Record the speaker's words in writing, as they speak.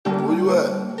you at?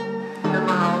 In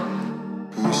my house.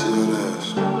 Let me see that ass.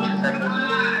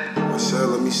 I said,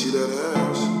 let me see that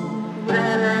ass.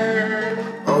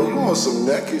 Oh, you want some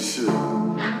naked shit?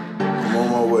 I'm on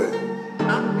my way.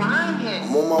 I'm lying.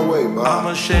 I'm on my way, bye. I'm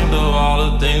ashamed of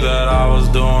all the things that I was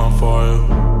doing for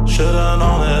you. Should've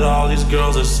known that all these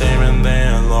girls are same and they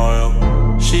ain't loyal.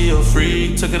 She a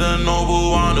freak, took her to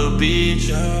Noble on the beach,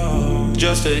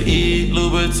 just to eat,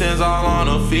 Louboutins all on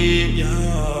her feet.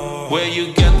 Where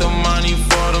you get the money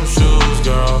for them shoes,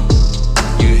 girl?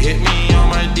 You hit me on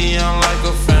my DM like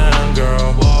a fan,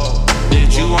 girl.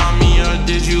 Did you want me or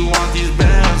did you want these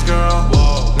bands, girl?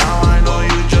 Now I know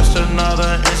you just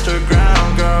another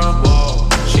Instagram girl.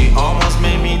 She almost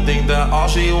made me think that all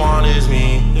she want is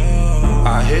me.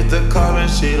 I hit the club and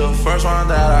she the first one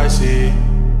that I see.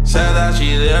 Said that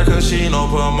she there cause she know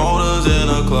promoters in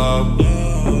the club.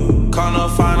 Come to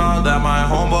find out that my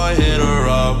homeboy hit her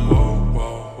up.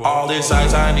 All this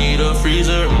ice, I need a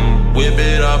freezer. Whip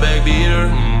it up, egg beater.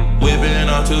 Whipping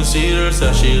up two-seater.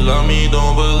 Said she love me,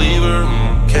 don't believe her.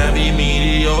 Can't be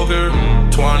mediocre.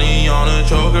 20 on a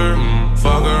choker.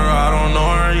 Fuck her, I don't know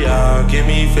her. Yeah, give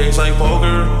me face like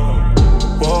poker.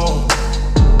 Whoa,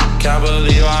 can't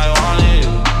believe I wanted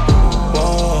you.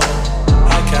 Whoa,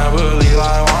 I can't believe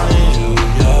I wanted you.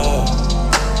 Yeah,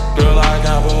 girl, I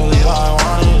can't believe I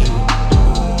wanted you.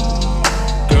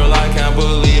 Girl, I can't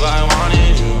believe I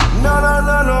wanted you. No, no,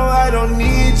 no, no, I don't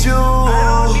need you. I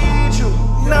don't need you.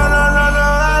 No, no, no, no,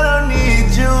 I don't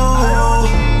need you. I don't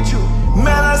need you.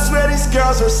 Man, I swear these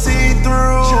girls are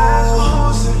see-through.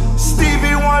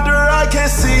 Stevie Wonder, I can't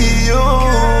see you.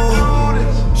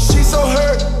 She so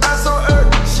hurt, I'm so hurt.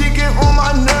 She get on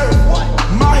my nerve.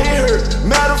 My head hurt.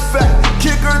 Matter of fact,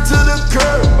 kick her to the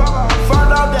curb.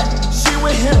 Found out that she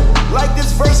with him, like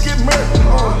this verse get murdered.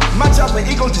 My chopper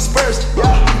ego dispersed.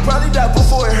 Yeah, he probably died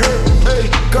before it hurt. Hey,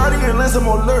 Guardian lens, I'm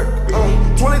alert.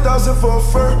 20,000 for a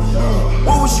fur.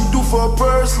 What would you do for a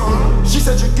purse? She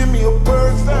said you give me a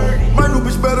bird. My new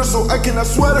bitch better, so I cannot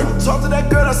sweat her. Talk to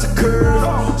that girl, that's a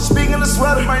curve. Speaking of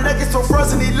sweater, my neck is so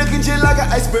frozen, he looking just like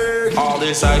an iceberg. All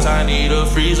this ice, I need a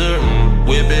freezer.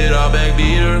 Whip it up, egg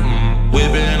beater.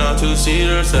 Whipping up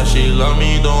two-seater. Said she love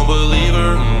me, don't believe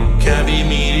her. Can't be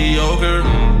mediocre.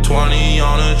 20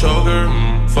 on a choker.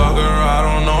 Fuck her, I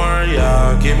don't know her.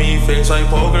 Yeah, give me face like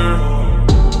poker.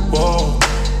 Whoa,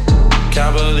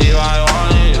 can't believe I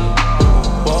wanted you.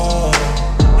 Whoa,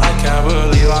 I can't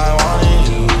believe I wanted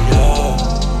you. Yeah,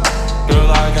 girl,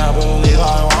 I can't believe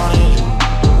I wanted you.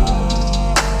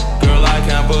 Girl, I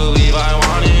can't believe I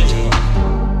wanted you.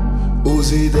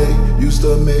 Uzi, they used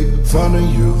to make fun of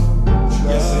you.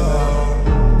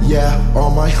 Yeah,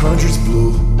 all my hundreds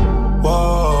blue.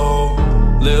 Whoa,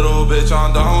 little bitch,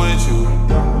 I'm done with you.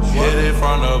 Hit it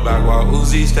from the back while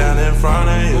Uzi stand in front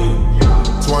of you.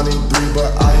 23,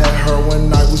 but I had her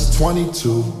when I was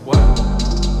 22. What?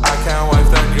 I can't wife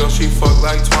that girl, she fuck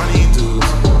like 20 dudes.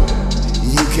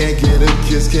 You can't get a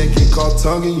kiss, can't get caught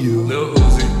tonguing you. Lil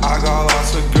Uzi, I got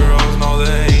lots of girls, no,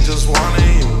 there ain't just one of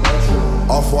you.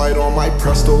 Off-white on my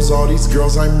Prestos, all these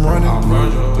girls I'm running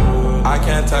through. I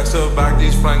can't text her back,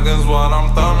 these Franklins what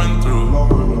I'm thumbing through.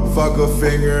 Fuck a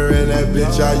finger in that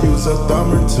bitch, I use a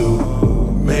thumb or two.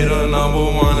 Made her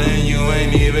 #1 and you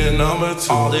ain't even #2.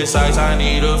 All this ice, I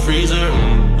need a freezer.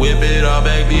 Whip it up,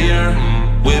 egg beater.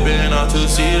 Whipping up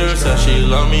two-seater. Said she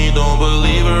love me, don't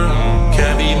believe her.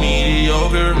 Can't be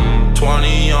mediocre.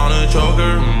 20 on a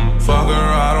choker. Fuck her,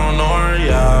 I don't know her.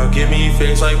 Yeah, give me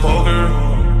face like poker.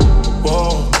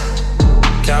 Whoa.